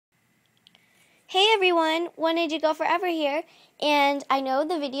Hey everyone, Wanted to Go Forever here, and I know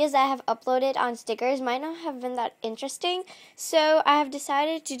the videos that I have uploaded on stickers might not have been that interesting, so I have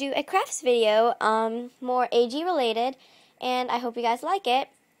decided to do a crafts video, more AG related, and I hope you guys like it.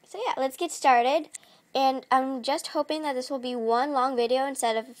 So yeah, let's get started, and I'm just hoping that this will be one long video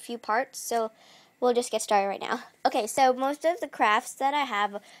instead of a few parts, so we'll just get started right now. Okay, so most of the crafts that I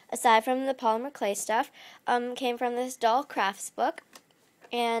have, aside from the polymer clay stuff, came from this doll crafts book.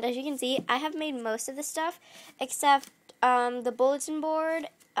 And as you can see, I have made most of the stuff except the bulletin board,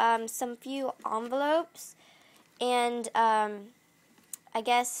 some few envelopes, and I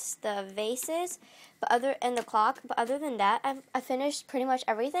guess the vases, and the clock. But other than that, I finished pretty much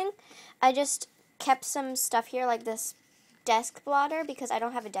everything. I just kept some stuff here like this desk blotter because I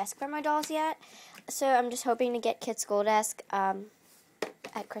don't have a desk for my dolls yet. So I'm just hoping to get Kit's school desk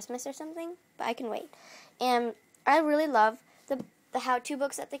at Christmas or something, but I can wait. And I really love the how-to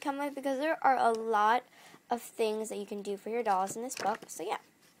books that they come with because there are a lot of things that you can do for your dolls in this book. So yeah.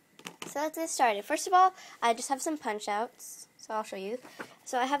 So let's get started. First of all, I just have some punch outs. So I'll show you.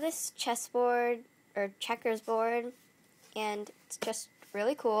 So I have this chessboard or checkers board, and it's just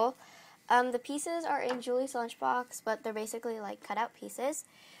really cool. The pieces are in Julie's lunchbox, but they're basically like cutout pieces.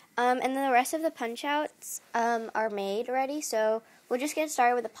 And then the rest of the punch outs are made already, so we'll just get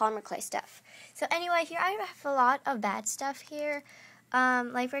started with the polymer clay stuff. So anyway, here I have a lot of bad stuff here.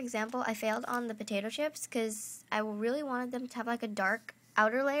 Like for example, I failed on the potato chips because I really wanted them to have like a dark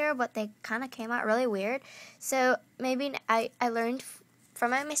outer layer, but they kind of came out really weird. So maybe I learned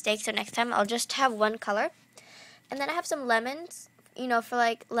from my mistakes, so next time I'll just have one color. And then I have some lemons, for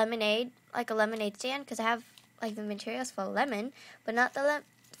like lemonade, like a lemonade stand, because I have like the materials for lemon, but not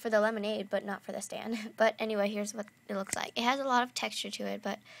for the lemonade, but not for the stand. But anyway, here's what it looks like. It has a lot of texture to it,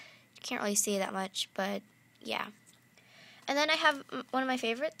 but you can't really see that much, but yeah. And then I have one of my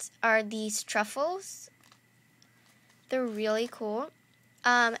favorites are these truffles. They're really cool.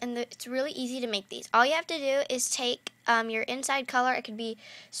 It's really easy to make these. All you have to do is take your inside color, it could be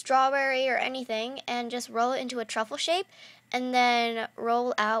strawberry or anything, and just roll it into a truffle shape, and then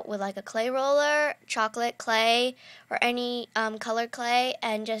roll out with like a clay roller, chocolate clay, or any colored clay,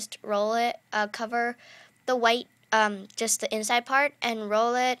 and just roll it, cover the white, just the inside part, and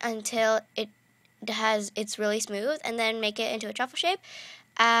roll it until it's really smooth, and then make it into a truffle shape.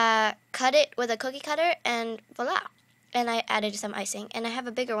 Cut it with a cookie cutter, and voila. And I added some icing. And I have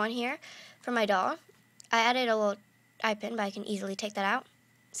a bigger one here for my doll. I added a little eye pin, but I can easily take that out.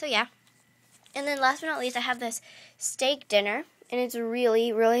 So yeah. And then last but not least, I have this steak dinner, and it's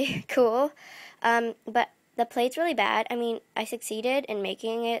really, really cool. But the plate's really bad. I mean, I succeeded in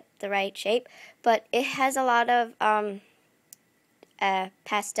making it the right shape, but it has a lot of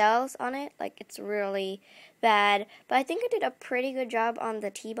pastels on it. Like, it's really bad. But I think I did a pretty good job on the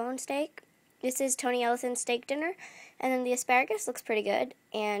T-bone steak. This is Tony Ellison's steak dinner. And then the asparagus looks pretty good.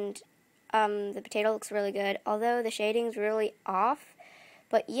 And the potato looks really good. Although the shading's really off.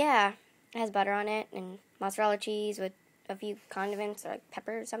 But yeah, it has butter on it and mozzarella cheese with a few condiments or like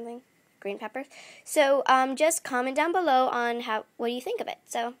pepper or something. Green peppers. So just comment down below on what do you think of it.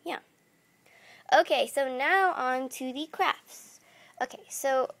 So yeah. Okay, so now on to the crafts. Okay,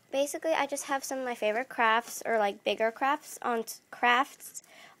 so basically I just have some of my favorite crafts, or like bigger crafts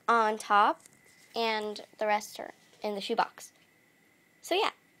on top, and the rest are in the shoebox. So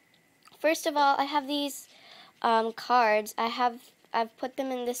yeah, first of all, I have these cards. I've put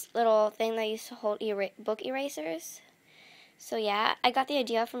them in this little thing that I used to hold book erasers. So yeah, I got the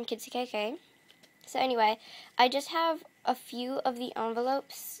idea from Kidsy KK. So anyway, I just have a few of the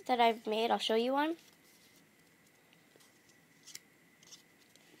envelopes that I've made. I'll show you one.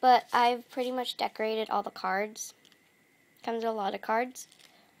 But I've pretty much decorated all the cards. Comes with a lot of cards.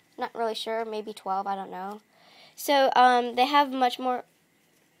 Not really sure, maybe 12, I don't know. So they have much more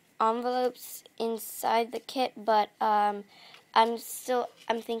envelopes inside the kit, but I'm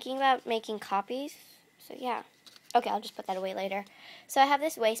thinking about making copies. So yeah. Okay, I'll just put that away later. So I have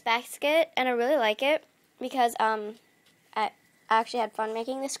this wastebasket, and I really like it because I actually had fun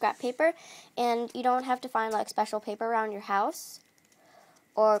making this scrap paper, and you don't have to find like special paper around your house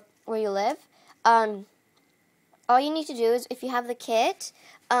or where you live. All you need to do is, if you have the kit,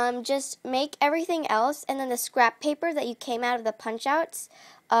 just make everything else, and then the scrap paper that you came out of the punch outs,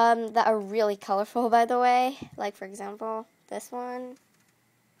 that are really colorful, by the way, like for example this one,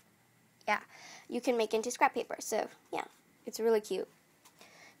 yeah, you can make into scrap paper. So yeah, it's really cute.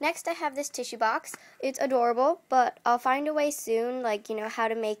 Next, I have this tissue box. It's adorable, but I'll find a way soon, like how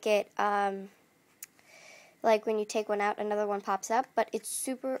to make it like when you take one out, another one pops up, but it's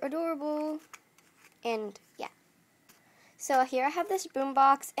super adorable. And yeah. So here I have this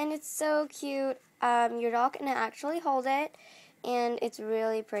boombox, and it's so cute. Your dog can actually hold it, and it's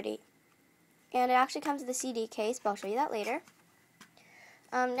really pretty. And it actually comes with a CD case, but I'll show you that later.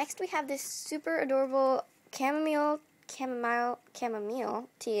 Next we have this super adorable chamomile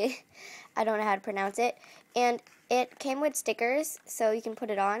tea. I don't know how to pronounce it. And it came with stickers, so you can put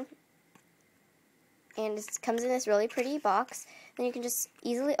it on. And it comes in this really pretty box. Then you can just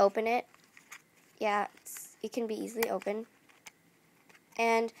easily open it. Yeah, it can be easily opened.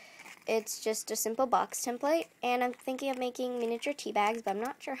 And it's just a simple box template. And I'm thinking of making miniature tea bags, but I'm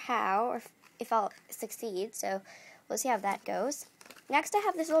not sure how or if I'll succeed. So we'll see how that goes. Next I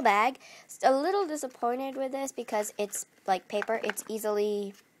have this little bag. A little disappointed with this because it's like paper. It's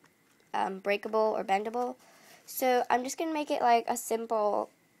easily breakable or bendable. So I'm just going to make it like a simple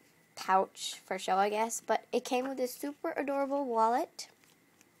pouch for show, I guess. But it came with this super adorable wallet.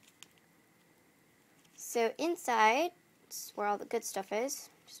 So inside, this is where all the good stuff is.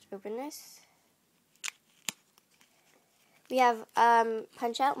 Just open this. We have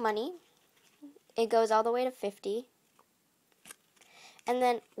punch out money. It goes all the way to 50. And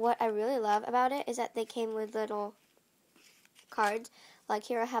then what I really love about it is that they came with little cards. Like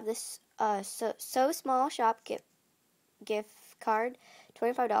here I have this So Small Shop gift card,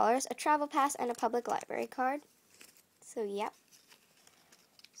 $25, a travel pass, and a public library card. So yeah.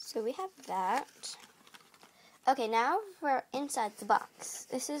 So we have that. Okay, now for inside the box.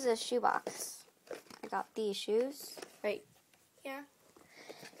 This is a shoe box. I got these shoes right here.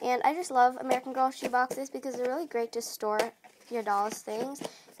 And I just love American Girl shoe boxes because they're really great to store your doll's things,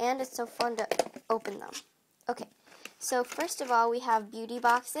 and it's so fun to open them. Okay, so first of all, we have beauty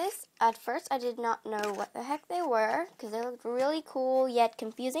boxes. At first, I did not know what the heck they were because they looked really cool yet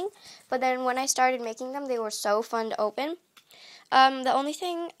confusing, but then when I started making them, they were so fun to open. The only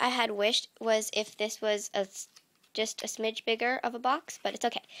thing I had wished was if this was just a smidge bigger of a box, but it's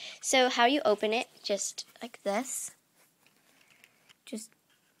okay. So how you open it, just like this.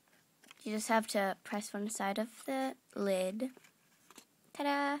 You just have to press one side of the lid.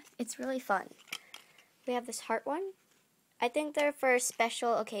 Ta-da! It's really fun. We have this heart one. I think they're for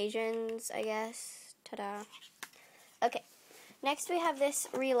special occasions, I guess. Ta-da! Okay. Next we have this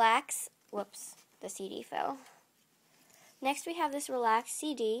Relax. Whoops, the CD fell. Next we have this Relax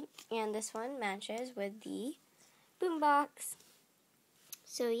CD, and this one matches with the boombox.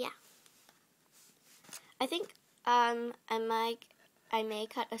 So yeah. I think I may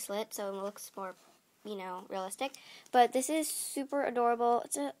cut a slit so it looks more, realistic. But this is super adorable.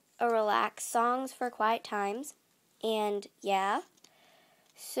 It's a relax songs for quiet times. And yeah.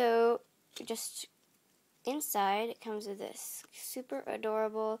 So just inside it comes with this super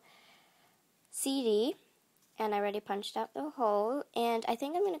adorable CD. And I already punched out the hole. And I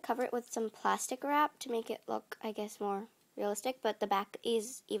think I'm going to cover it with some plastic wrap to make it look, I guess, more realistic. But the back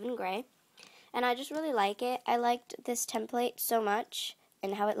is even gray. And I just really like it. I liked this template so much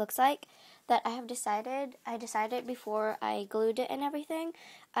and how it looks like that I decided before I glued it and everything,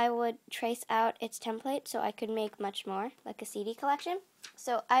 I would trace out its template so I could make much more, like a CD collection.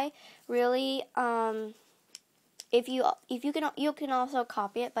 So I really, if you can also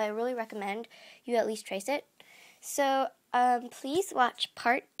copy it, but I really recommend you at least trace it. So please watch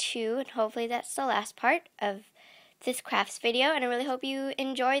part 2, and hopefully that's the last part of this crafts video, and I really hope you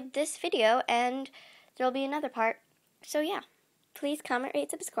enjoyed this video, and there'll be another part. So yeah, please comment, rate,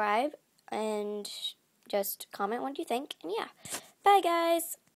 subscribe, and just comment what you think, and yeah. Bye guys!